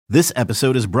This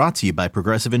episode is brought to you by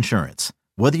Progressive Insurance.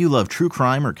 Whether you love true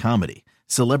crime or comedy,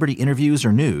 celebrity interviews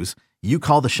or news, you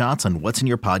call the shots on what's in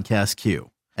your podcast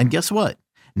queue. And guess what?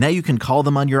 Now you can call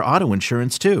them on your auto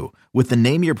insurance too with the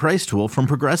Name Your Price tool from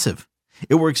Progressive.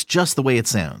 It works just the way it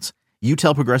sounds. You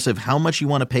tell Progressive how much you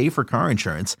want to pay for car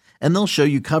insurance, and they'll show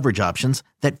you coverage options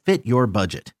that fit your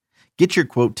budget. Get your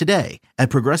quote today at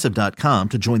Progressive.com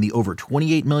to join the over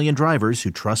 28 million drivers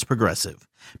who trust Progressive.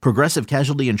 Progressive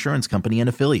Casualty Insurance Company and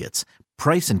Affiliates.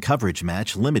 Price and coverage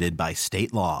match limited by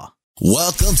state law.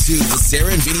 Welcome to the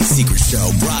Sarah and Vinny Secret Show,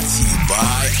 brought to you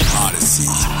by Odyssey.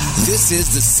 This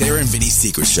is the Sarah and Vinny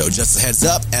Secret Show. Just a heads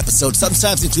up, episodes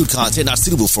sometimes include content not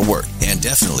suitable for work and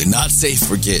definitely not safe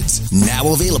for kids.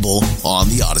 Now available on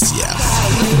the Odyssey app.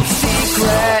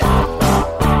 Secret,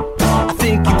 I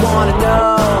think you want to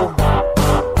know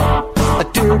a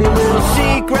dirty little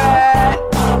secret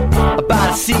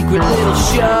about a secret little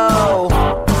show.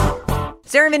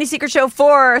 Sarah and Vinny Secret Show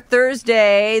for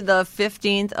Thursday, the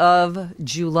 15th of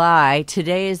July.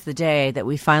 Today is the day that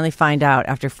we finally find out,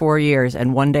 after 4 years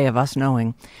and 1 day of us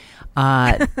knowing,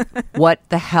 what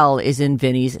the hell is in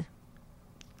Vinny's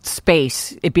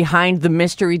space behind the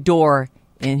mystery door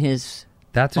in his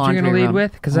That's what you're laundry going to lead room.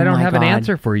 with? Because Oh I don't my have an God.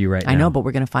 answer for you right now. I know, but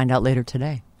we're going to find out later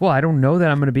today. Well, I don't know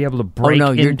that I'm going to be able to break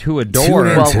no, you're- into a Tune door.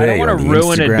 in Well, I today don't want on to the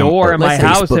ruin a Instagram door or in my Facebook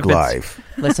house if it's... Live.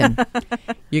 Listen,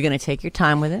 you're going to take your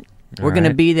time with it. We're All going to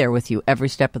right. be there with you every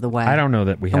step of the way. I don't know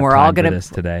that we have And we're time all for gonna- this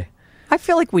today. I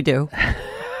feel like we do.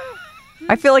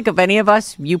 I feel like of any of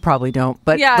us, you probably don't,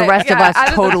 but Yeah, the rest of yeah, us out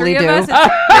of the totally three do. of us,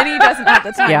 Vinny doesn't have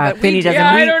the time. Yeah, but we Vinny do. doesn't.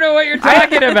 Yeah, we- I don't know what you're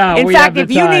talking about. In We fact, have if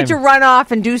the you need to time. run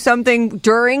off and do something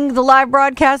during the live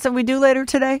broadcast that we do later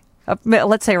today,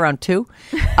 let's say around 2,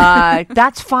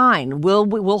 that's fine.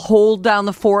 We'll hold down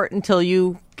the fort until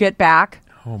you get back.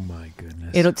 Oh, my goodness.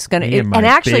 It's gonna Me and my and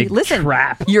actually big listen.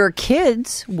 trap. Your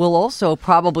kids will also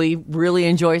probably really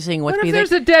enjoy seeing what's What if be there.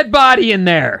 there's a dead body in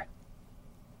there?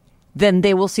 Then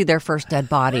they will see their first dead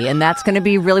body, and that's going to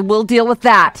be really. We'll deal with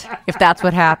that if that's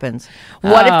what happens.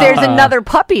 What if there's another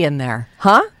puppy in there?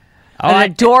 Huh?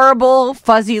 An adorable,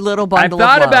 fuzzy little I bundle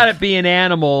thought of love. about it being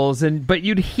animals, but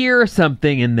you'd hear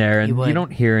something in there, and You would. you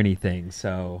don't hear anything,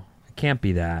 so it can't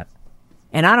be that.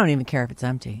 And I don't even care if it's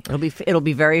empty. It'll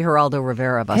be very Geraldo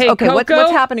Rivera of us. Hey, okay, what's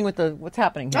Coco? happening with what's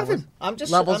happening here? Nothing. I'm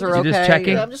just Levels are You just okay.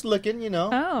 checking? Yeah, I'm just looking. You know,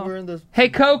 Oh. we're in the Hey,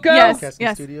 Coco? Yes.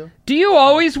 broadcasting studio. Do you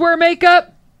always wear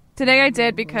makeup? Today I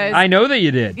did because I know that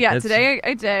you did. yeah, That's- today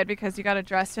I did because you got to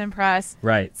dress to impress.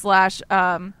 Right. /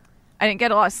 I didn't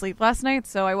get a lot of sleep last night,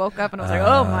 so I woke up and I was like,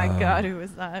 oh my god, who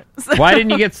was that? Why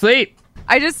didn't you get sleep?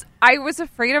 I was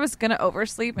afraid I was gonna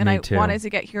oversleep, and Me I too. wanted to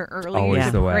get here early Always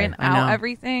to the way. print I out know.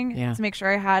 everything Yeah. to make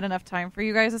sure I had enough time for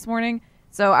you guys this morning.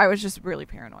 So I was just really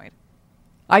paranoid.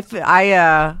 I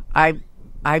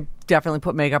definitely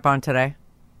put makeup on today,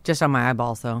 just on my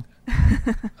eyeballs though,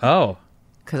 Oh.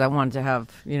 because I wanted to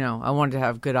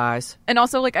have good eyes. And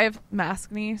also, like, I have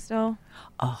mask knee still.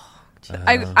 Oh,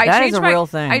 I That is changed a my, real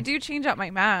thing. I do change out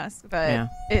my mask, but Yeah.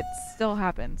 it still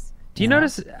happens. Do you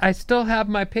notice I still have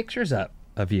my pictures up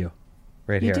of you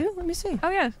right you here? do? Let me see. Oh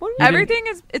yeah, What do you everything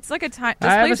is. It's like a time. This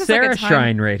I have a place is Sarah like a time,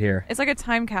 shrine right here. It's like a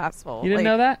time capsule. You didn't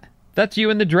like, know that? That's you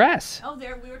in the dress. Oh,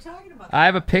 there we were talking about. I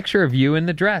have a picture of you in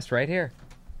the dress right here.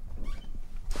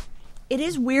 It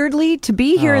is weirdly to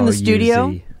be here in Oh, the studio.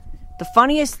 Yuzi. The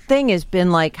funniest thing has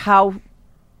been like how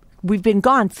we've been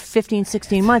gone 15,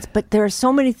 16 months, but there are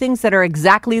so many things that are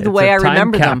exactly the It's way a I time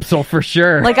remember them. capsule for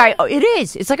sure. Like it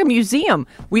is. It's like a museum.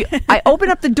 I open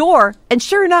up the door, and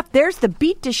sure enough, there's the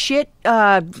beat to shit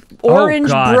orange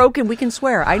God. broken. We can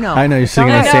swear. I know. I know you're sitting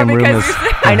in I the know, same room because as.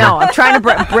 I know. I'm trying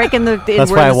to break in the.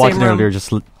 That's we're why in I the walked same in room. earlier.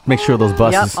 Just make sure those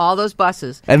buses. Yep, all those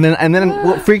buses. And then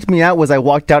what freaked me out was I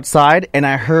walked outside and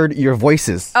I heard your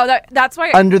voices Oh, that's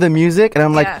why. under the music, and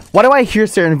I'm like, Yeah. why do I hear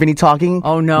Sarah and Vinny talking?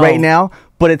 Oh, no. right now?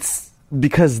 But it's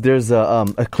because there's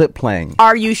a clip playing.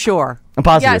 Are you sure? I'm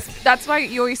positive. Yes, that's why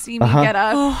you always see me get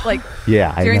up like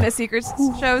Yeah, I during know. the Secret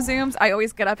Show Zooms. I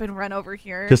always get up and run over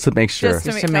here Just to make sure just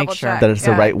to make, to make double sure. check. that it's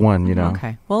the Yeah. right one. You know.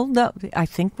 Okay. Well, no, I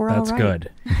think we're all That's right. good.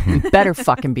 You better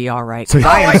fucking be all right. So- 'cause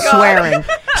I am swearing.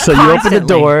 So you open the Constantly.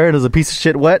 door, and there's a piece of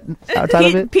shit. What outside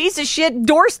of it? Piece of shit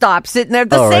doorstop sitting there.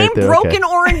 The Oh, right same there, broken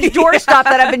okay. orange doorstop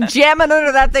that I've been jamming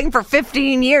under that thing for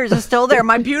 15 years is still there.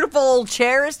 My beautiful old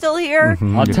chair is still here.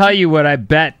 I'll tell you what I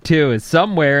bet too is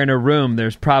somewhere in a room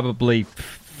there's probably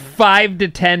 5 to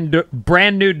 10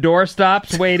 brand new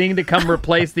doorstops waiting to come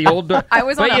replace the old door. I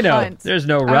was on but a you know, hunt. there's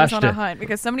no I rush was on to. a hunt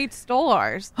because somebody stole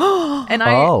ours, and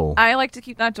Oh. I like to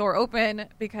keep that door open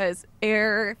because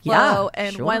air Yeah, flow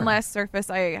and sure. one less surface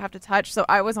I have to touch. So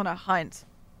I was on a hunt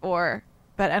for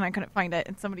but and I couldn't find it,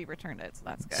 and somebody returned it, so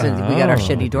that's good. So we got our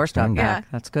shitty doorstop returned back. it.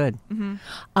 That's good.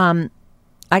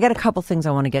 I got a couple things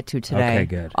I want to get to today. Okay,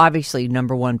 good. Obviously,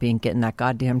 number one being getting that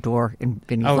goddamn door in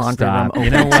Vinny's Oh, laundry stop. room You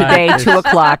know open what? today, This- 2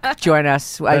 o'clock. Join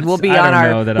us. We'll be I on don't our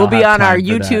know that we'll I'll be have on our time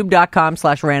for that.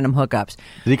 youtube.com/random hookups.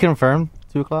 Did he confirm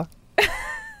 2 o'clock?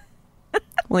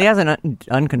 Well, he hasn't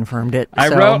unconfirmed it. I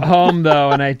so- wrote home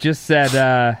though, and I just said,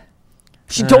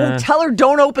 Don't tell her.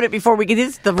 Don't open it before we get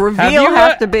this. The reveal you,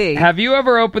 have to be. Have you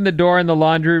ever opened the door in the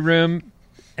laundry room?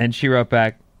 And she wrote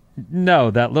back,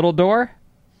 no, that little door?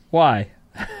 Why?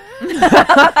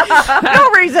 No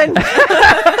reason.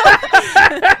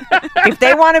 If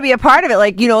they want to be a part of it,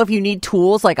 like, if you need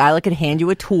tools, like I could hand you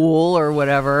a tool or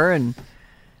whatever, and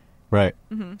Right.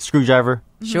 Screwdriver.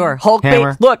 sure, Hulk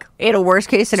Hammer. baby. Look, in a worst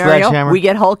case scenario, Sledgehammer. we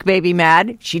get Hulk baby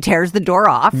mad. She tears the door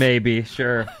off. Maybe,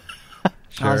 sure. Oh,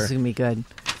 Sure. this is gonna be good.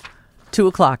 2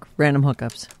 o'clock, random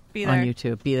hookups. Be On there.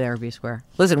 YouTube. Be there, be square.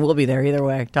 Listen, we'll be there either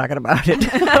way, talking about it.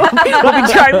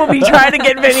 we'll be trying to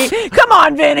get Vinny. Come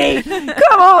on, Vinny.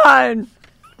 Come on.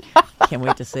 Can't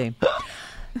wait to see.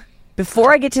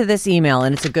 Before I get to this email,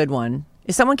 and it's a good one,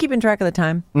 is someone keeping track of the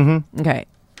time? Mm-hmm. Okay.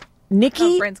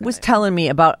 Nikki Brent's got was it. telling me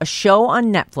about a show on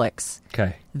Netflix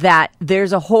Okay. that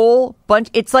there's a whole bunch.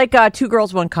 It's like 2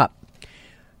 Girls, 1 Cup.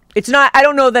 It's not. I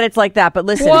don't know that it's like that, but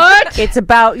listen. What? It's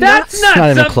about. That's not not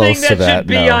even something close that to that. should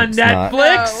be No, on it's not.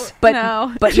 Netflix. But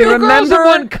No. but Two you girls remember in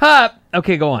 1 cup.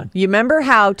 Okay, go on. You remember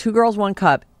how 2 Girls, 1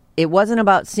 Cup? It wasn't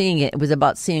about seeing it. It was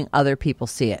about seeing other people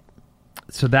see it.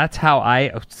 So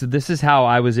this is how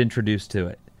I was introduced to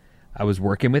it. I was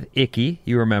working with Icky.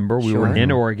 You remember we were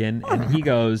in Oregon, and he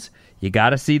goes, "You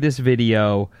got to see this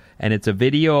video," and it's a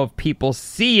video of people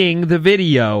seeing the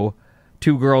video,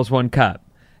 2 Girls, 1 Cup.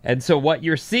 And so what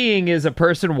you're seeing is a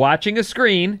person watching a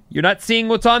screen. You're not seeing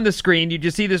what's on the screen. You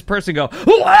just see this person go,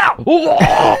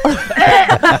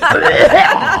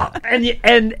 and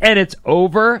it's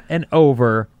over and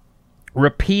over,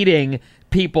 repeating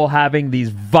people having these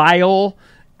vile,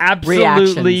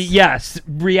 absolutely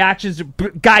reactions.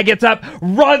 Guy gets up,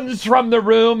 runs from the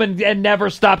room, and never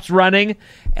stops running.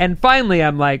 And finally,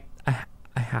 I'm like,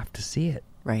 I have to see it.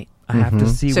 Right. I have to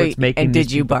see So what's making. and these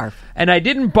did you people- barf? And I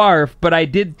didn't barf, but I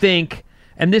did think.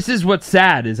 And this is what's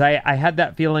sad is I had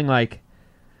that feeling like,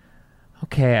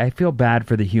 okay, I feel bad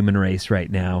for the human race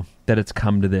right now that it's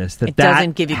come to this. That It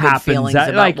doesn't give you good happens. feelings That,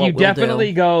 about like what you we'll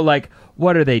definitely do. go like,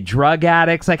 what are they, drug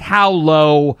addicts? Like how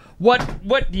low?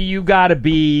 What do you got to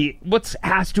be? What's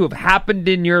has to have happened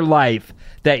in your life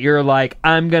that you're like,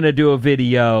 I'm gonna do a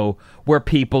video where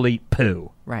people eat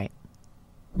poo? Right.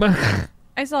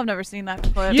 I still have never seen that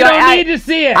clip. You don't need to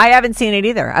see it. I haven't seen it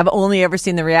either. I've only ever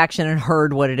seen the reaction and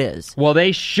heard what it is. Well,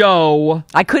 they show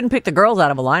I couldn't pick the girls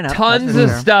out of a lineup. tons that's for of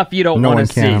sure. stuff you don't No want one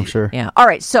to can, see. I'm sure. Yeah. All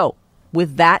right. So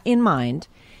with that in mind,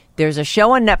 there's a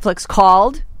show on Netflix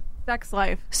called Sex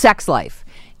life. Sex Life.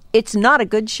 It's not a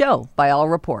good show by all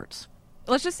reports.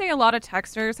 Let's just say a lot of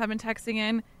texters have been texting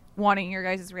in wanting your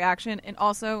guys' reaction, and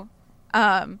also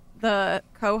the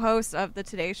co-host of the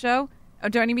Today Show. Oh,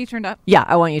 do I need to be turned up? Yeah,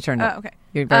 I want you turned up. Oh, okay.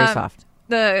 You're very soft.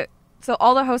 So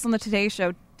all the hosts on the Today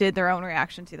Show did their own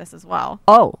reaction to this as well.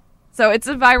 Oh, So it's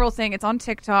a viral thing. It's on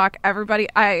TikTok.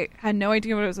 I had no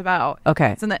idea what it was about.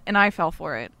 Okay. And I fell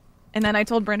for it. And then I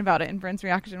told Bryn about it, and Bryn's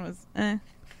reaction was, eh.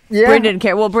 Yeah. Bryn didn't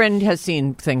care. Well, Bryn has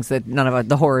seen things that none of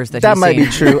the horrors that That he's might seen.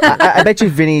 be true. I bet you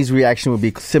Vinny's reaction would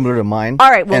be similar to mine. All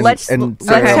right, well, let's Sarah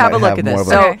have a might look at more this.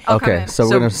 of a- Okay, I'll come okay, in. so So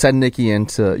we're gonna send Nikki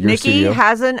into your Nikki studio.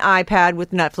 has an iPad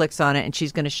with Netflix on it, and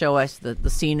she's going to show us the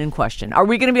scene in question. Are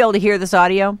we going to be able to hear this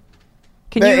audio?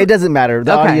 Can you? It doesn't matter.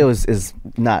 The Okay. audio is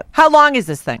not. How long is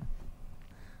this thing?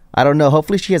 I don't know.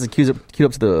 Hopefully, she has it queued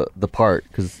up to the part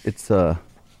because it's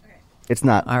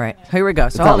not. All right, here we go. So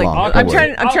It's not hold long, on. don't I'm worry.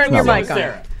 turning. I'm turning your not mic long. on.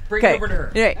 Sarah, bring Okay. it over to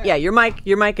her. Yeah, your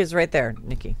mic is right there,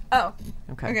 Nikki. Oh,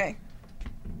 Okay. okay.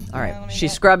 All right. let me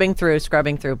She's get- scrubbing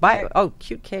through. Bye. Okay. Oh,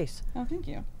 cute case. Oh, thank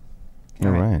you.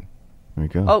 All right. There we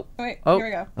go. Oh, Wait, Oh. here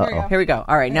we go. Here we go. here we go.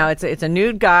 All right, now it's a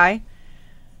nude guy.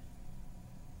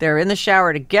 They're in the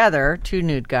shower together, 2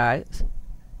 nude guys,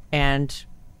 and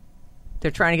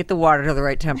they're trying to get the water to the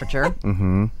right temperature.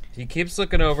 He keeps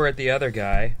looking over at the other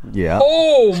guy. Yeah.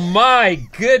 Oh my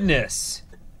goodness!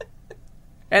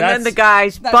 And then the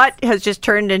guy's butt has just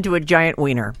turned into a giant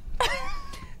wiener.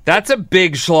 That's a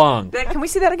big schlong. Can we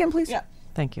see that again, please? Yeah.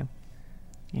 Thank you.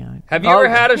 Yeah. Have you ever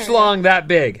had a schlong that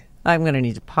big? I'm going to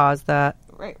need to pause that.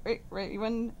 Right.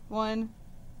 One,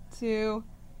 two.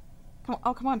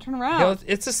 Come on, turn around. You know,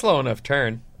 it's a slow enough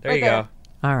turn. There Right you there.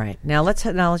 go. All right. Now let's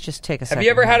just take a second. Have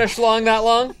you ever had here. a schlong that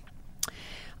long?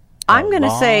 I'm going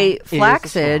to say It is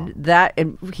flaccid. long. That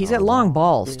and he's got long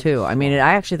balls too. I mean,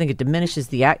 I actually think it diminishes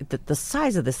the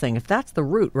size of this thing. If that's the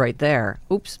root right there,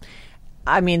 oops.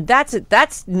 I mean,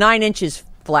 that's 9 inches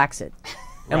flaccid.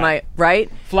 Am I right?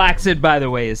 Flaccid, by the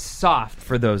way, is soft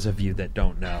for those of you that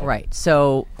don't know. Right.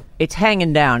 So it's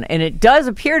hanging down, and it does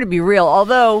appear to be real.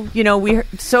 Although,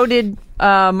 so did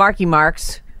Marky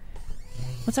Marks.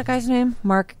 What's that guy's name?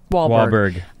 Mark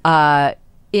Wahlberg.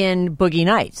 In Boogie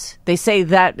Nights, they say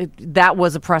that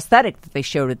was a prosthetic that they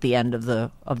showed at the end of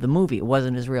the movie. It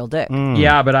wasn't his real dick.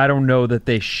 Yeah, but I don't know that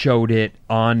they showed it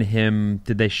on him.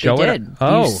 Did they show They it? did.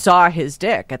 Oh. You saw his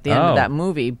dick at the end Oh. of that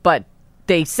movie, but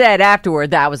they said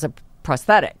afterward that was a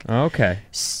prosthetic Okay.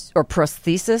 or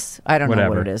prosthesis. I don't know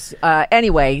Whatever. what it is.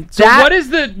 Anyway, So what is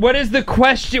the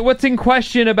question? What's in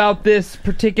question about this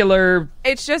particular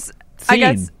It's just, scene? I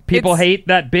guess People it's- hate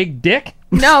that big dick?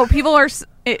 No, people are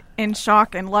in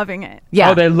shock and loving it.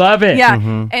 Yeah. Oh, they love it. Yeah,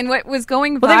 and what was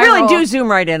going viral? Well, they really do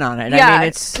zoom right in on it. Yeah, I mean,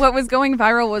 it's what was going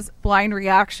viral was blind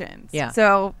reactions. Yeah.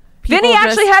 So people Vinny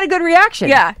actually just- had a good reaction.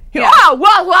 Yeah, yeah. Oh,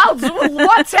 well,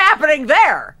 what's happening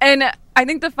there? And I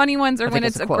think the funny ones are think when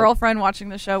it's it's a a quote. girlfriend watching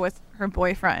the show with her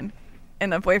boyfriend,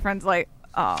 and the boyfriend's like,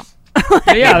 "Oh,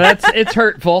 Yeah, it's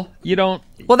hurtful. You don't.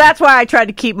 Well, that's why I tried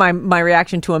to keep my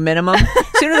reaction to a minimum.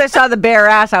 As soon as I saw the bare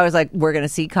ass, I was like, we're going to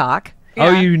see cock. Oh,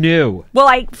 Yeah. you knew. Well,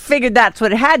 I figured that's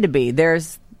what it had to be.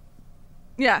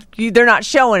 yeah." They're not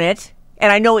showing it,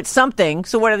 and I know it's something.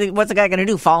 So what's the guy going to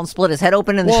do? Fall and split his head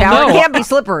open in the Well, shower? no. It can't be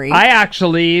slippery. I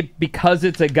actually, because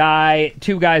it's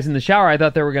two guys in the shower, I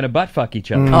thought they were going to butt fuck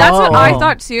each other. That's what I Oh.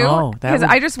 thought too. Oh, that Because would-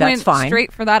 I just that's went fine.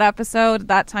 straight for that episode,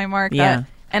 that time mark. Yeah.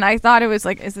 And I thought it was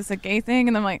like, is this a gay thing?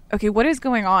 And I'm like, okay, what is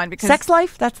going on? Because Sex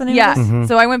Life? That's the name Yeah. of this?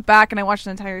 So I went back and I watched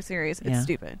the entire series. It's Yeah.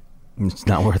 stupid. It's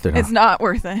not worth it. Huh? It's not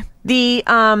worth it.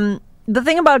 The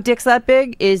thing about dicks that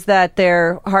big is that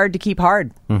they're hard to keep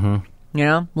hard. Mm-hmm.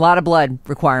 A lot of blood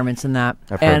requirements in that.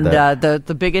 I've heard and that.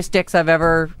 the biggest dicks I've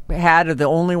ever had are the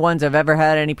only ones I've ever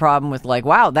had any problem with. Like,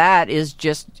 wow, that is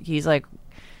just. He's like,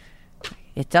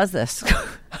 it does this.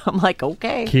 I'm like,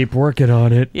 okay, Keep working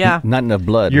on it. yeah. Not enough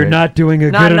blood. You're right? not doing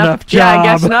a Not good enough job. Yeah, I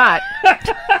guess not.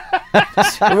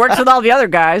 It works with all the other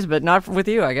guys, but not with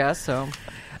you, I guess. So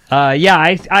Yeah,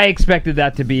 I expected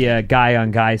that to be a guy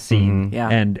on guy scene. Yeah.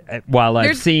 And while I've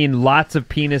There's- seen lots of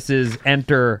penises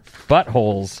enter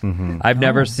buttholes, I've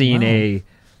never seen a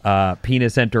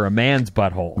penis enter a man's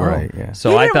butthole. Right, yeah.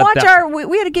 So you I didn't thought watch that.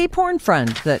 we had a gay porn friend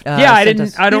that. Yeah, I sent didn't.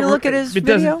 us. I You don't didn't look at his it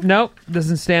video. Doesn't, nope,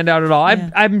 doesn't stand out at all. Yeah.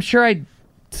 I'm sure I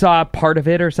saw part of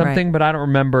it or something, Right. but I don't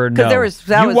remember. 'Cause No, there was-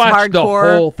 that you was watched hardcore.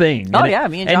 the whole thing. Oh and yeah,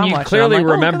 me and John you watched clearly it. I'm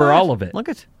like, remember look at all that. of it. Look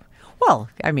at. Well,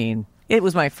 I mean, it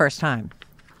was my first time.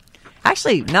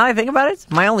 Actually, now that I think about it, it's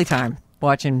my only time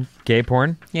watching. Gay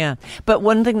porn. Yeah, but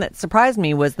one thing that surprised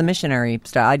me was the missionary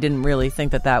style. I didn't really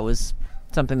think that was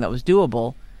something that was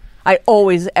doable. I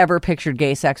always ever pictured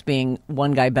gay sex being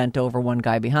one guy bent over, one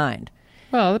guy behind.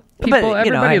 Well, you know,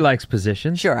 everybody I- likes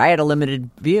positions. Sure, I had a limited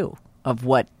view of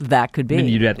what that could be. I mean,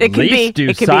 you'd at it could least be, do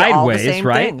it could be all the sideways, same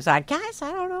right? things. I guess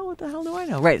I don't know. What the hell do I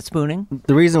know? Right, spooning.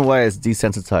 The reason why it's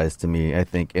desensitized to me, I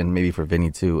think, and maybe for Vinny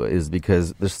too, is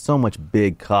because there's so much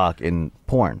big cock in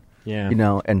porn. Yeah.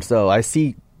 And so I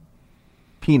see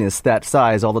penis that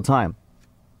size all the time.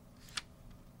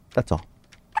 That's all.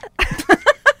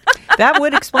 That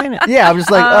would explain it. Yeah, I'm just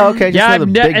like, oh, okay, just another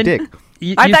big dick.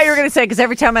 I thought you were going to say because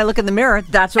every time I look in the mirror,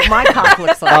 that's what my cock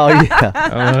looks like. Oh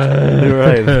yeah, you're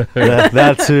right.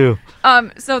 That too.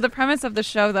 So the premise of the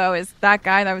show, though, is that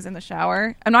guy that was in the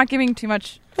shower. I'm not giving too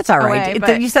much. It's all right. away,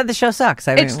 but You said the show sucks.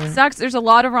 I it mean, sucks. There's a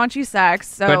lot of raunchy sex.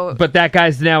 So But that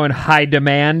guy's now in high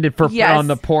demand for Yes. on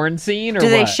the porn scene, or do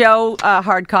they what? show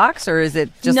hard cocks, or is it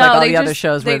just No, like all they the other just-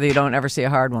 shows where they- you don't ever see a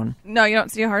hard one? no, you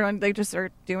don't see a hard one. They just are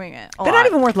doing it. They're not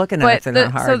even worth looking at if they're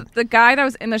not hard. So the guy that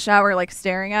was in the shower, like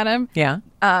staring at him. Yeah.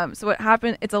 So what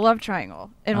happened? It's a love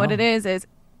triangle, and what Oh. it is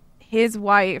his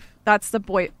wife. That's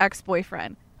the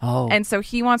ex-boyfriend. Oh. And so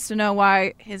he wants to know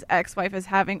why his ex-wife is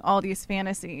having all these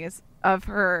fantasies of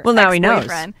her Well, now he knows.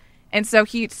 ex-boyfriend. And so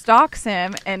he stalks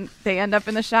him, and they end up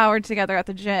in the shower together at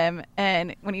the gym.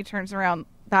 And when he turns around,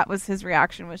 that was his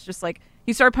reaction. Was just like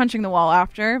he started punching the wall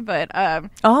after. But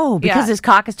Oh, because yeah. his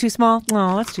cock is too small?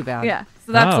 Oh, that's too bad. yeah,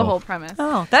 so that's the Oh. whole premise.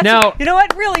 Oh, that's Now- you know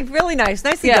what? Really, really nice.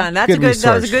 Nicely Yeah. done. That's Good a good. That was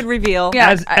a research. good reveal.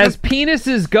 Yeah. As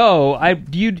penises go,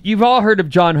 you've all heard of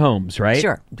John Holmes, right?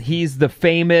 Sure. He's the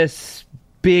famous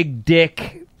big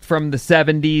dick from the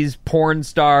 70s porn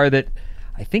star that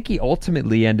I think he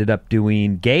ultimately ended up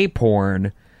doing gay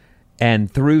porn,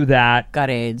 and through that Got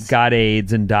AIDS.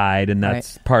 and died, and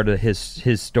that's part of his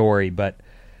story. But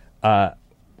I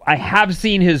have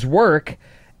seen his work,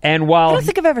 and I while don't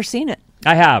think I've ever seen it.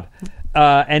 I have.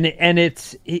 and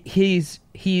he's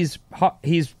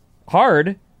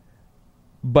hard,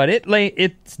 but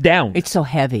it's down. It's so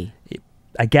heavy.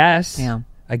 I guess. Yeah.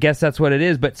 I guess that's what it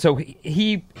is. But so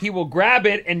he will grab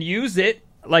it and use it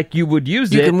like you would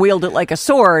use it. You can wield it like a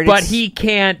sword. But he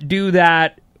can't do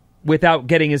that without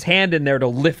getting his hand in there to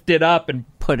lift it up and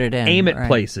put it in, aim it right.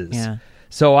 places. Yeah.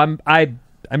 So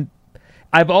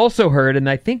I've also heard, and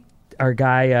I think our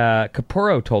guy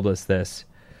Capurro told us this.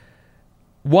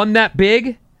 One that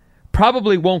big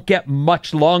probably won't get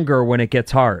much longer when it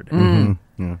gets hard. Mm-hmm.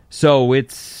 Yeah. So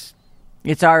it's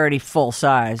already full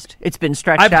sized. It's been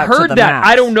stretched I've out. heard to the that. max.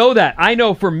 I don't know that. I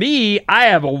know for me, I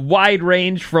have a wide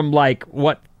range from like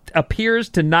what appears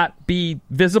to not be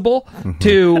visible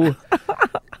to,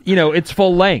 it's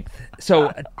full length.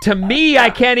 So to me, I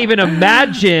can't even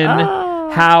imagine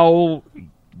how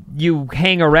you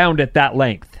hang around at that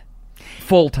length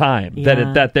full time.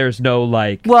 Yeah. That there's no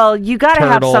like. Well, you got to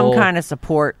have some turtle. kind of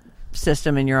support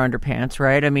system in your underpants,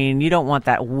 right? I mean, you don't want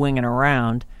that winging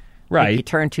around. Right. Like you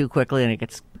turn too quickly and it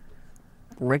gets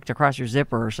raked across your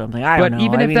zipper or something. I don't But know.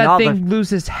 even I if mean, that all thing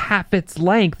loses half its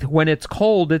length when it's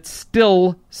cold, it's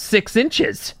still 6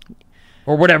 inches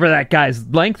or whatever that guy's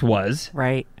length was.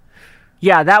 right.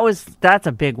 Yeah, that's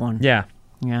a big one. Yeah.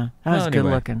 Yeah, that was Well, good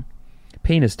anyway. looking.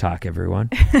 Penis talk,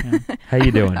 everyone. How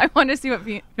you doing? I wanted to see what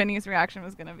Vinny's reaction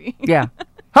was going to be. Yeah.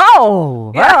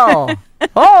 Oh, well,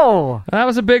 oh. That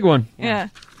was a big one. Yeah.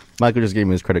 Michael just gave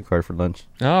me his credit card for lunch.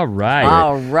 All right.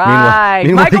 All right.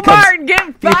 Meanwhile, Michael he comes-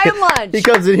 Martin, buy him lunch. He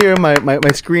comes in here, my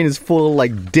screen is full of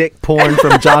like dick porn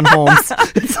from John Holmes.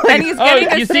 It's like, And he's getting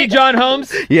Oh, you see John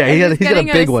Holmes? yeah, he's got a getting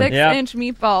big one. 6-inch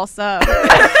meatball sub.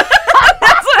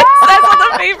 That's what it says on the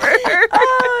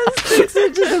paper. 6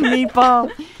 inches of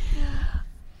meatball.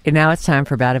 And now it's time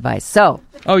for bad advice. So,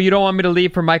 Oh, you don't want me to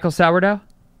leave for Michael Sourdough?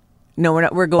 no, we're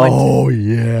not. We're going. Oh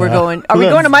yeah, We're going- are we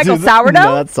Let's going to Michael do that. Sourdough?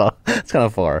 No, that's kind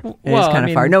of far. It is Well, I kind of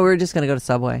mean- far. No, we're just going to go to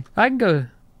Subway. I can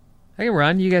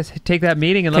run. You guys take that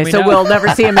meeting and let Okay, me so know. we'll never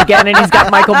see him again, and he's got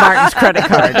Michael Martin's credit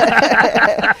card.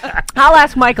 I'll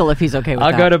ask Michael if he's okay with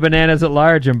I'll that. go to Bananas at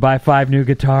Large and buy 5 new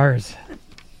guitars.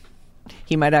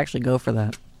 He might actually go for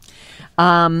that.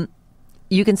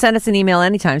 You can send us an email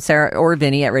anytime, Sarah or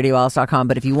Vinny at radioalice.com.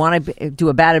 But if you want to do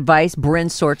a bad advice, Bryn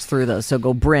sorts through those. So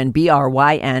go Bryn,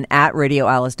 BRYN, at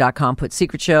radioalice.com. Put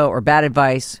Secret Show or bad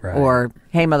advice or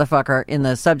hey, motherfucker in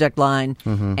the subject line,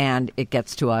 and it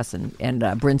gets to us.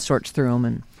 And Bryn sorts through them.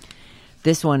 And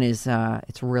this one is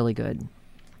it's really good.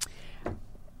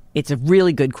 It's a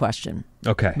really good question.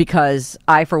 Okay. Because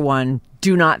I, for one,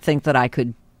 do not think that I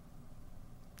could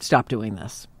stop doing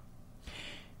this.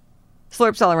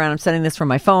 Slurps all around. I'm sending this from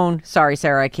my phone. Sorry,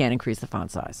 Sarah, I can't increase the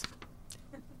font size.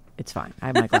 It's fine. I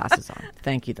have my glasses on.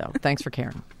 Thank you, though. Thanks for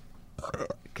caring. Cut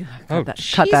that out.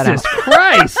 Jesus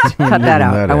Christ. Cut that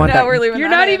out. I want No, that. we're leaving You're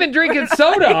that not in. even drinking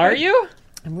soda, are you?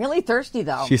 I'm really thirsty,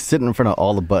 though. She's sitting in front of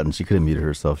all the buttons. She could have muted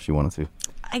herself if she wanted to.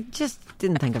 I just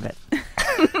didn't think of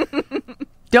it.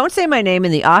 Don't say my name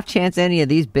in the off chance any of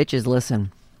these bitches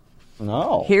listen.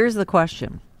 No. Here's the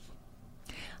question.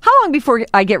 How long before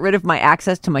I get rid of my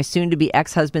access to my soon-to-be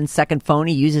ex-husband's second phone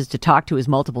he uses to talk to his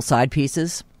multiple side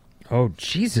pieces? Oh,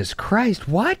 Jesus Christ.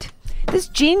 What? This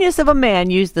genius of a man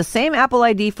used the same Apple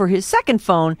ID for his second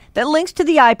phone that links to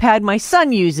the iPad my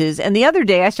son uses, and the other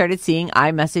day I started seeing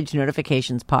iMessage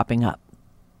notifications popping up.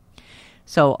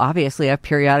 So obviously I've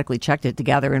periodically checked it to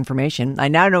gather information. I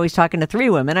now know he's talking to 3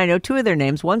 women. I know 2 of their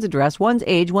names, one's address, one's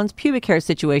age, one's pubic hair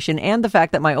situation, and the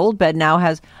fact that my old bed now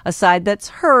has a side that's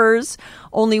hers.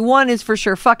 Only one is for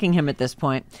sure fucking him at this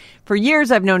point. For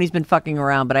years I've known he's been fucking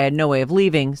around, but I had no way of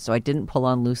leaving, so I didn't pull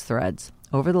on loose threads.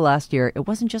 Over the last year, it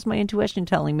wasn't just my intuition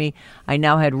telling me. I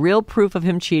now had real proof of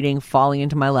him cheating falling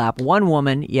into my lap. One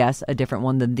woman, yes, a different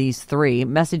one than these 3,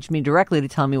 messaged me directly to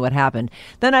tell me what happened.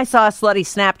 Then I saw a slutty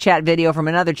Snapchat video from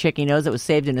another chick he knows that was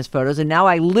saved in his photos, and now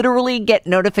I literally get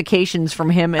notifications from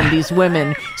him and these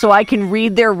women so I can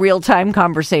read their real-time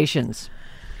conversations.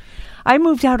 I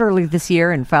moved out early this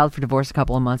year and filed for divorce a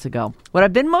couple of months ago. What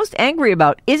I've been most angry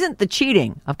about isn't the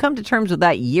cheating. I've come to terms with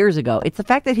that years ago. It's the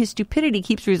fact that his stupidity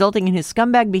keeps resulting in his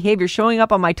scumbag behavior showing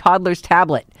up on my toddler's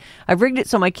tablet. I've rigged it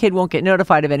so my kid won't get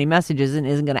notified of any messages and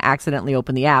isn't going to accidentally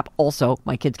open the app. Also,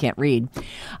 my kids can't read.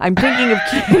 I'm thinking of...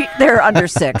 They're under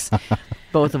 6.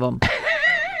 Both of them.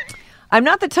 I'm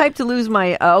not the type to lose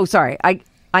my...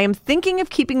 I am thinking of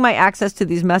keeping my access to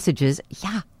these messages.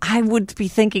 Yeah, I would be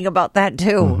thinking about that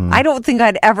too. I don't think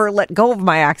I'd ever let go of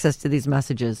my access to these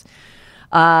messages.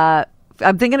 I'm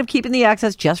thinking of keeping the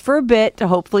access just for a bit to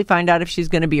hopefully find out if she's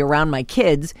going to be around my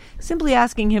kids. Simply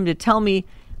asking him to tell me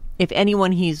if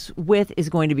anyone he's with is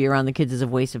going to be around the kids is a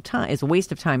waste of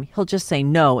time, he'll just say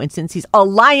no. And since he's a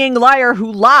lying liar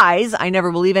who lies, I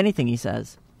never believe anything he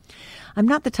says. I'm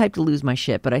not the type to lose my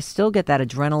shit, but I still get that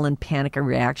adrenaline panic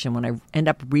reaction when I end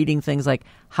up reading things like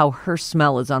how her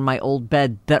smell is on my old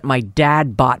bed that my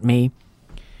dad bought me.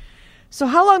 So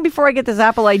how long before I get this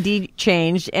Apple ID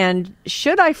changed? And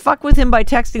should I fuck with him by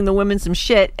texting the women some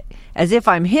shit as if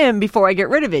I'm him before I get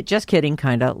rid of it? Just kidding,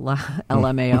 kind of.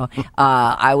 LMAO.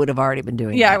 I would have already been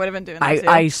doing that. Yeah, I would have been doing that too.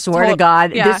 I swear to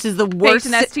God, yeah. this is the Faked worst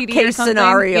an STD or case something.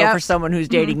 scenario Yep. for someone who's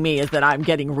dating me is that I'm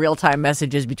getting real-time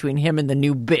messages between him and the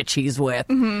new bitch he's with.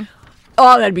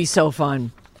 Oh, that'd be so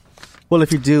fun. Well,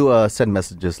 if you do send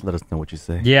messages, let us know what you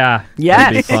say. Yeah. Yes.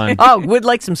 That'd be fun. Oh, would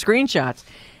like some screenshots.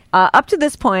 Up to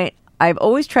this point, I've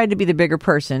always tried to be the bigger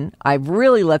person. I've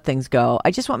really let things go. I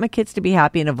just want my kids to be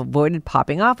happy and have avoided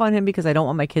popping off on him because I don't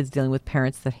want my kids dealing with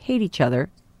parents that hate each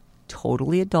other.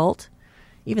 Totally adult.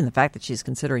 Even the fact that she's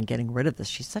considering getting rid of this.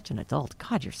 She's such an adult.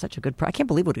 God, you're such a good I can't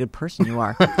believe what a good person you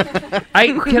are.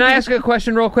 Can I ask a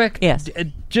question real quick? Yes.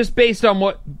 Just based on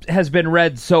what has been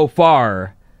read so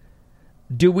far,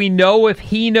 do we know if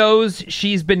he knows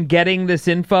she's been getting this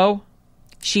info?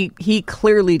 He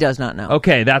clearly does not know.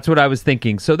 Okay, that's what I was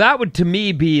thinking. So that would, to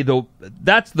me, be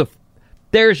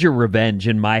there's your revenge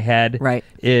in my head. Right.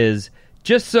 Is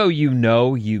just so you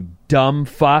know, you dumb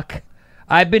fuck,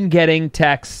 I've been getting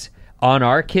texts on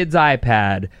our kid's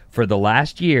iPad for the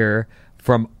last year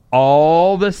from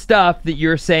all the stuff that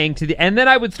you're saying and then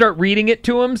I would start reading it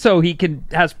to him so he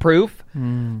has proof.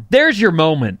 There's your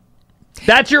moment.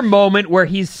 That's your moment where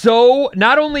he's so,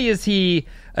 not only is he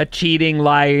a cheating,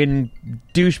 lying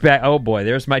douchebag. Oh boy,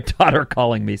 there's my daughter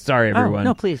calling me. Sorry, everyone. Oh,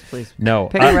 no, please. No.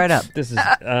 Pick it right up. This is,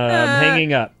 I'm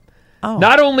hanging up. Oh.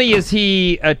 Not only is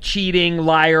he a cheating,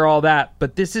 liar, all that,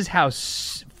 but this is how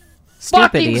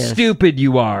fucking stupid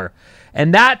you are.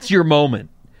 And that's your moment.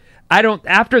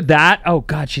 After that, oh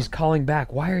God, she's calling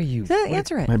back. Why are you?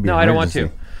 Answer it. No, I don't want to.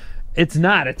 It's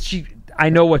not. I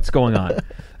know what's going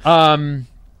on.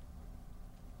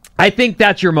 I think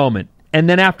that's your moment. And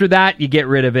then after that, you get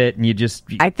rid of it and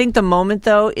I think the moment,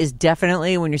 though, is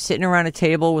definitely when you're sitting around a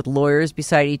table with lawyers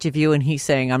beside each of you and he's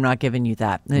saying, I'm not giving you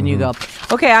that. And then you go,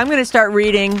 okay, I'm going to start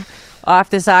reading off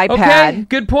this iPad. Okay,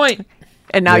 good point.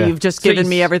 And now you've just given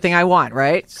me everything I want,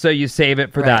 right? So you save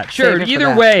it for Right. that. Sure, Save it for either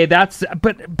that. way, that's...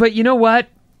 But you know what?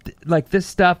 Like, this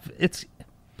stuff,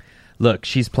 Look,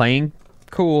 she's playing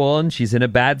cool and she's in a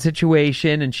bad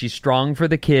situation and she's strong for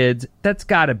the kids. That's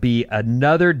got to be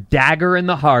another dagger in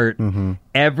the heart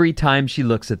every time she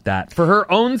looks at that. For her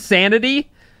own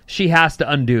sanity, she has to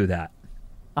undo that.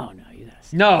 Oh, no, you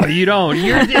guys. No, you don't.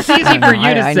 It's easy for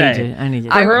you to say. I need to.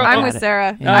 I'm with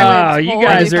Sarah. Oh, I would you totally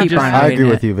guys do are that. keep just... on I doing agree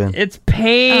it. with you, Vin. It's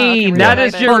pain. Okay, That yeah.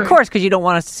 is Well, your... Well, of course, because you don't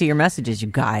want us to see your messages, you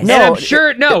guys. No, And I'm sure,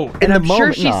 and I'm sure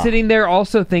moment, she's no. sitting there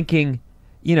also thinking,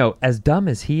 as dumb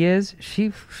as he is,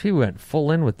 she went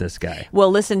full in with this guy.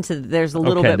 Well, listen to. There's a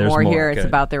little Okay, bit there's more more, here. It's good.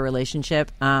 about their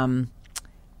relationship, and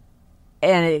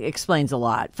it explains a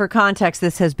lot. For context,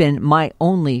 this has been my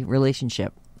only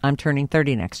relationship. I'm turning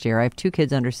 30 next year. I have 2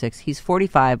 kids under 6. He's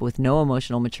 45 with no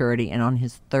emotional maturity and on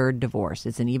his 3rd divorce.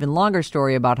 It's an even longer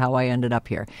story about how I ended up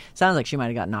here. Sounds like she might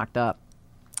have got knocked up,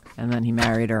 and then he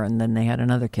married her, and then they had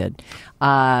another kid.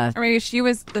 Or maybe she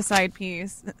was the side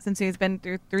piece since he's been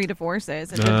through 3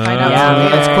 divorces and didn't find out. Yeah. till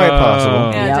later. That's quite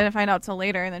possible. Yeah, Yep. didn't find out till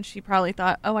later, and then she probably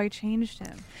thought, "Oh, I changed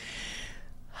him."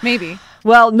 Maybe.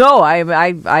 Well, no, I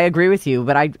agree with you,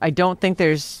 but I don't think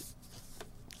there's.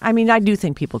 I mean, I do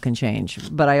think people can change,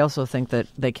 but I also think that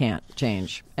they can't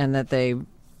change, and that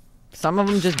some of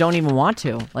them just don't even want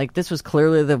to. Like, this was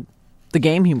clearly the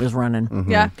game he was running.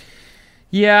 Yeah.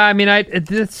 Yeah, I mean,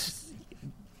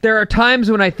 there are times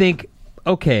when I think,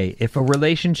 okay, if a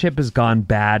relationship has gone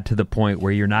bad to the point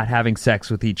where you're not having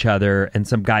sex with each other and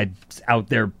some guy's out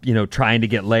there, trying to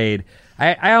get laid,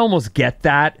 I almost get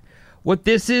that. What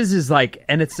this is like,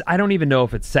 and I don't even know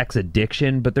if it's sex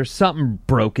addiction, but there's something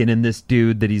broken in this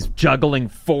dude that he's juggling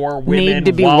 4 women Need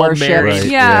to be while worshipped. married. Right,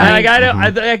 Yeah.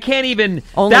 Like, I can't even...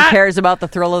 Only that- cares about the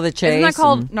thrill of the chase. Isn't that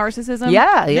called and- narcissism?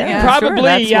 Yeah. Probably, sure,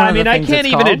 that's yeah. one I of the mean, I things can't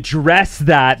it's even called. address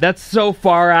that. That's so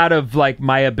far out of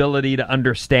my ability to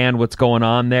understand what's going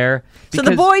on there. So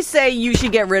the Because boys say you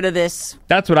should get rid of this.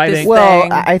 that's what I this think. Well,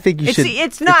 thing. I think you should.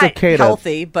 It's not okay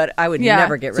healthy, but I would Yeah.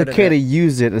 never get It's rid of okay it. to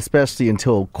use it, especially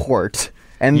until court.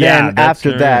 And Yeah, then that's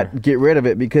after true. that, get rid of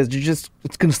it because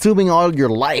it's consuming all your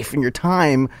life and your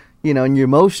time, and your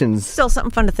emotions. Still something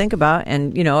fun to think about,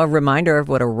 and a reminder of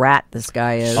what a rat this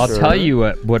guy is. I'll tell you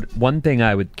what one thing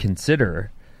I would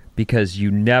consider, because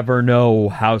you never know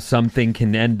how something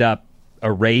can end up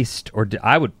erased,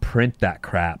 I would print that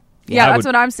crap. Yeah, I that's would-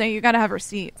 what I'm saying. You got to have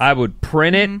receipts. I would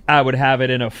print it. I would have it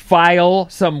in a file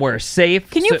somewhere safe.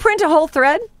 Can you print a whole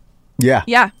thread? Yeah.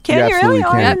 Yeah. Can You you really? absolutely Oh,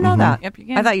 I can. didn't know that. Yep, you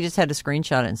can. I thought you just had to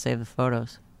screenshot it and save the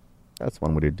photos. That's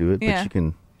one way to do it. Yeah. But you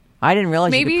can. I didn't realize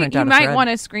Maybe you could print you out a might thread. want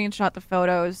to screenshot the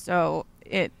photos so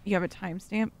you have a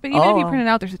timestamp. But even if you Oh. print it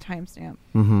out, there's a timestamp.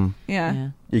 Mm-hmm. Yeah. Yeah.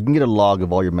 You can get a log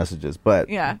of all your messages, but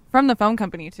Yeah. From the phone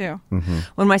company, too.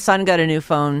 When my son got a new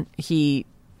phone, he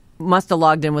must have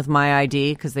logged in with my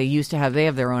ID because they have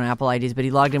their own Apple IDs, but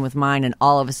he logged in with mine, and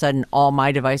all of a sudden, all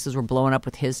my devices were blowing up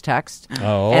with his text.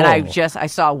 Oh. And I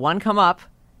saw one come up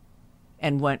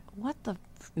and went, what the,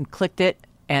 and clicked it.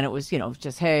 And it was,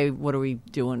 just, hey, what are we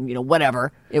doing?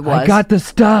 Whatever it was. I got the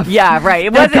stuff. Yeah, right.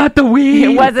 It I wasn't, got the weed.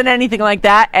 It wasn't anything like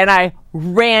that. And I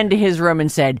ran to his room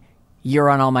and said, you're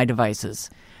on all my devices.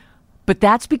 But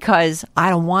that's because I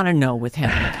don't want to know with him.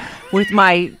 With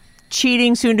my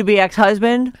cheating soon-to-be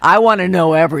ex-husband, I want to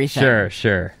know everything.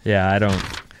 Sure. Yeah, I don't.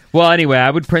 Well, anyway, I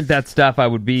would print that stuff. I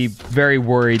would be very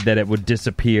worried that it would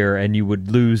disappear and you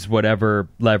would lose whatever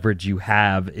leverage you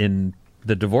have in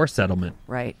the divorce settlement.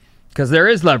 Right. Because there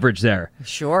is leverage there.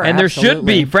 Sure, And there should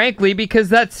absolutely. be, frankly, because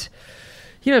that's,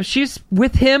 if she's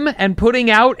with him and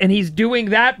putting out and he's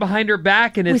doing that behind her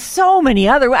back and With it's. so many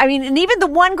other, and even the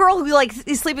one girl who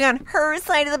is sleeping on her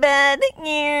side of the bed,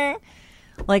 yeah.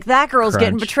 Like that girl's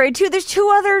getting Crunch. betrayed too. There's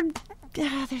two other.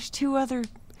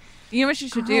 You know what she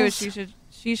should do is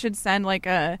she should send like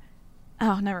a.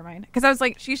 Oh, never mind. Because I was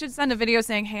like, she should send a video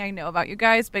saying, "Hey, I know about you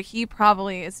guys," but he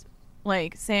probably is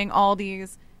like saying all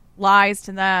these lies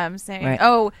to them, saying, Right.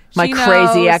 "Oh, My she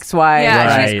crazy knows. ex-wife.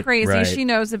 Yeah, she's Right, crazy. right. She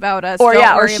knows about us. Or Don't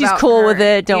or worry she's about cool her." with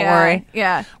it. Don't Yeah, worry.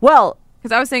 Yeah, Well,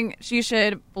 because I was saying she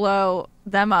should blow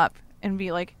them up and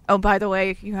be like, "Oh, by the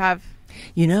way, you have,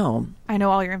 I know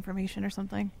all your information" or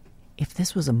something. if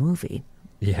this was a movie,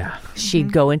 Yeah.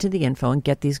 she'd go into the info and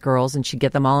get these girls, and she'd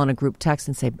get them all in a group text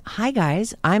and say, "Hi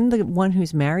guys, I'm the one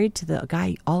who's married to the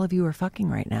guy all of you are fucking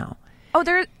right now." Oh,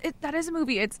 that is a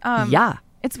movie. It's Yeah.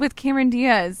 it's with Cameron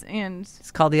Diaz and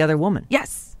It's called The Other Woman.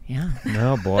 yes, Yeah.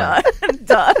 Oh, boy.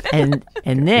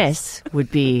 and this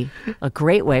would be a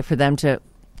great way for them to.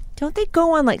 Don't they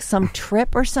go on like some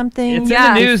trip or something? It's Yeah,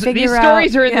 in the news. figure These out-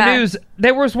 stories are in Yeah. the news.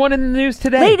 There was one in the news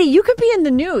today. Lady, you could be in the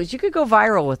news. You could go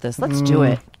viral with this. Let's do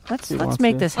it. Let's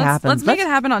make this happen. let's make it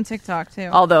happen on TikTok too.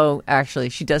 Although, actually,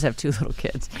 she does have 2 little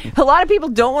kids. A lot of people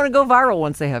don't want to go viral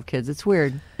once they have kids. It's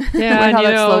weird. Yeah, How and,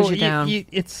 that slows you down.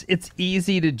 it's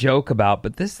easy to joke about,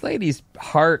 but this lady's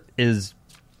heart is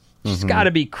she's got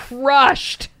to be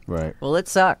crushed. Right. Well, it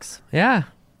sucks. Yeah.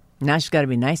 Now she's got to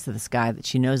be nice to this guy that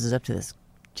she knows is up to this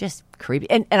just creepy.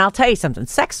 And I'll tell you something.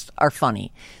 Sex are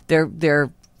funny.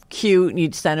 They're cute, and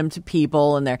you'd send them to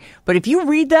people, but if you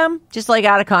read them just like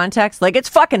out of context, like it's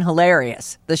fucking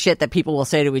hilarious. The shit that people will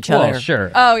say to each other. Well,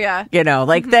 sure. Oh yeah.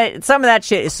 Like that. Some of that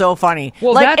shit is so funny.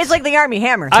 Well, like that's- it's like the Army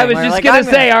Hammer. I thing, was where, just like, gonna I'm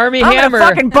say Army I'm Hammer. gonna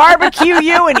fucking barbecue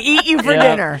you and eat you for Yeah.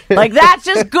 dinner. Like that's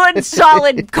just good,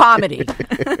 solid comedy.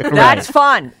 That's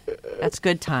fun. That's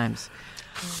good times.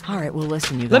 All right. Well,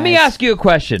 listen, you guys. Let me ask you a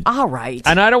question. All right.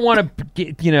 And I don't want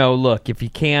to, look, if you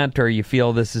can't or you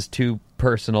feel this is too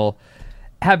personal,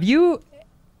 have you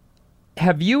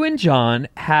and John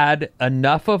had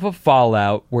enough of a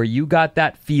fallout where you got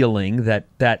that feeling,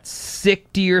 that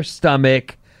sick to your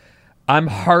stomach, I'm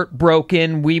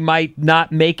heartbroken, we might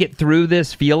not make it through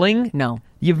this feeling? No.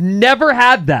 You've never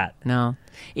had that. No.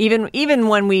 Even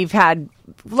when we've had,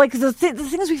 like, the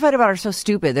things we fight about are so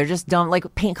stupid. They're just dumb,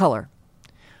 like paint color.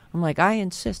 I'm like, I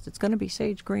insist it's going to be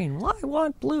sage green. Well, I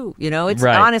want blue. It's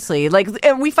Right. honestly, like,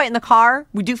 and we fight in the car.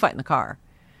 We do fight in the car.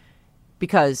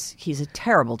 Because he's a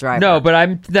terrible driver. No,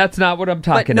 but that's not what I'm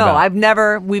talking no,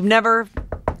 about. we've never,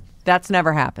 that's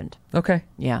never happened. Okay.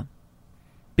 Yeah.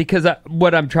 Because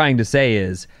what I'm trying to say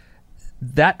is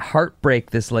that heartbreak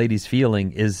this lady's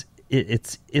feeling is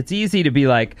it's easy to be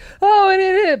like,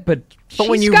 oh, but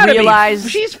when she's you gotta realize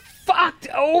she's fucked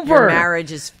over. Your marriage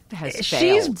has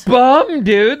She's failed. bummed,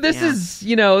 dude. This Yeah. is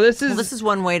This is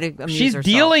one way to amuse she's herself.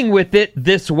 dealing with it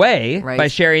this way Right. by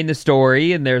sharing the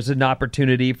story, and there's an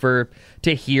opportunity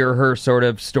to hear her sort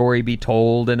of story be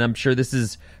told, and I'm sure this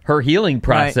is her healing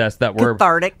process that we're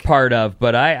Cathartic. part of.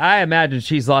 But I imagine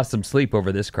she's lost some sleep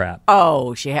over this crap.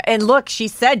 Oh, and look, she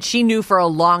said she knew for a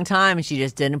long time, and she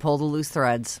just didn't pull the loose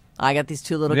threads. I got these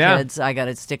 2 little Yeah. kids. I got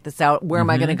to stick this out. Where am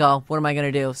I going to go? What am I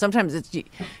going to do? Sometimes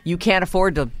you can't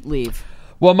afford to leave.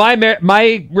 Well,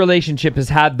 my relationship has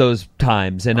had those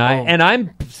times, and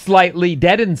I'm slightly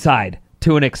dead inside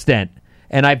to an extent,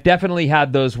 and I've definitely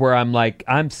had those where I'm like,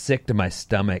 I'm sick to my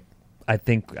stomach. I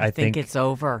think it's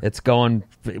over. It's going.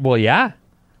 Well, yeah.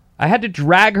 I had to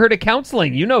drag her to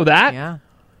counseling. You know that. Yeah.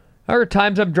 There are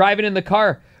times I'm driving in the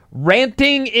car.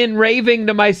 ranting and raving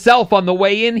to myself on the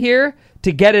way in here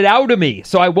to get it out of me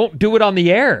so I won't do it on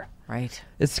the air. Right.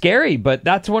 It's scary, but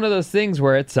that's one of those things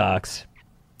where it sucks.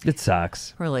 It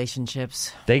sucks.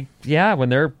 Relationships. When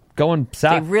they're going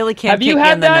south. They really can't Have you kick you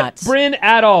had in the that, nuts. Bryn,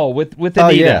 at all with Anita? Oh,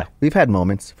 yeah. We've had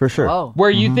moments, for sure. Oh. Where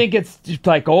you think it's just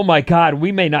like, oh my God,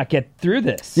 we may not get through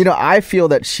this. You know, I feel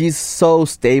that she's so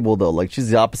stable, though. Like, she's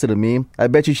the opposite of me. I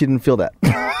bet you she didn't feel that.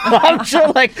 I'm sure,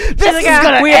 like, this is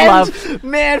gonna we end. love.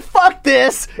 Man, fuck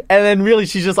this. And then really,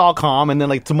 she's just all calm. And then,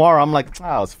 like, tomorrow, I'm like,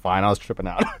 oh, it's fine. I was tripping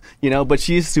out. You know, but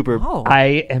she's super. Oh.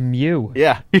 I am you.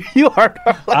 Yeah, you are.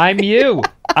 I'm you.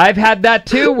 I've had that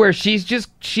too, where she's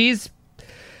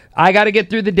I got to get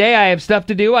through the day. I have stuff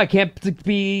to do. I can't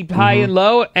be high and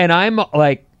low. And I'm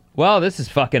like, well, this is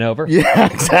fucking over. Yeah,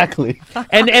 exactly.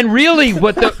 And really,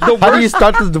 what the How do you worst,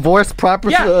 start the divorce proper?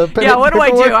 Yeah. Yeah, what do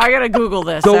I do? paperwork? I gotta Google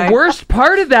this. the worst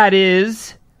part of that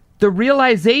is the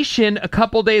realization a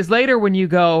couple days later when you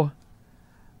go,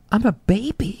 I'm a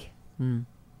baby. I'm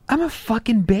a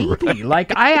fucking baby.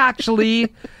 Like, I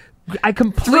completely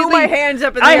Threw my hands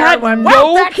up in the I air had and went, no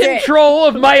 "Well, that's it." control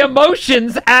of my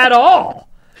emotions at all.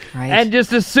 Right. And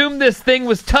just assumed this thing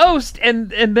was toast, and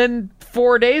then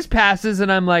 4 days passes,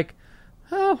 and I'm like,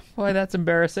 oh boy, that's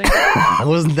embarrassing. It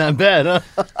wasn't that bad, huh?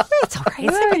 It's all right.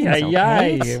 Everything's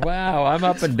okay. Wow, I'm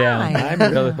up and down. fine. I'm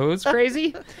really who's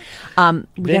crazy?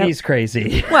 Vinny's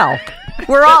crazy. Well,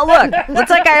 we're all look. It's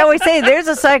like I always say. There's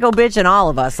a psycho bitch in all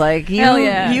of us. Like you, Hell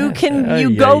yeah. you can Ay,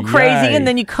 you go ay, crazy, ay. and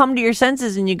then you come to your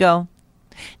senses, and you go,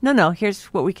 no. Here's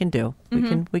what we can do.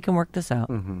 We can work this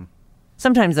out.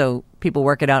 Sometimes though, people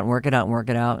work it out,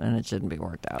 and it shouldn't be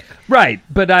worked out. Right,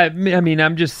 but I mean,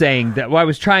 I'm just saying that I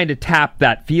was trying to tap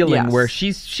that feeling Yes. where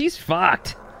she's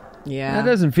fucked. Yeah. That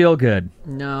doesn't feel good.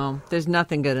 No, there's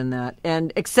nothing good in that.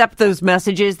 And except those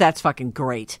messages, that's fucking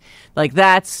great. Like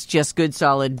that's just good,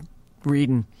 solid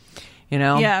reading. You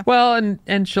know? Yeah. Well,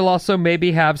 and she'll also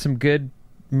maybe have some good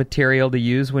material to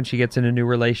use when she gets in a new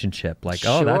relationship. Like,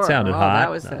 oh, that Sure. sounded Oh, hot. that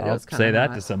was I'll kinda say that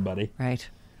hot. to somebody. Right.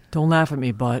 Don't laugh at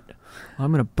me, but I'm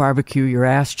gonna barbecue your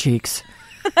ass cheeks.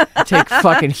 Take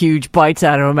fucking huge bites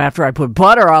out of them after I put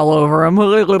butter all over them.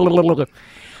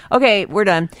 Okay, we're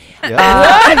done.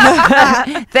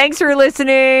 Thanks for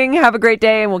listening. Have a great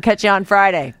day, and we'll catch you on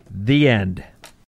Friday. The end.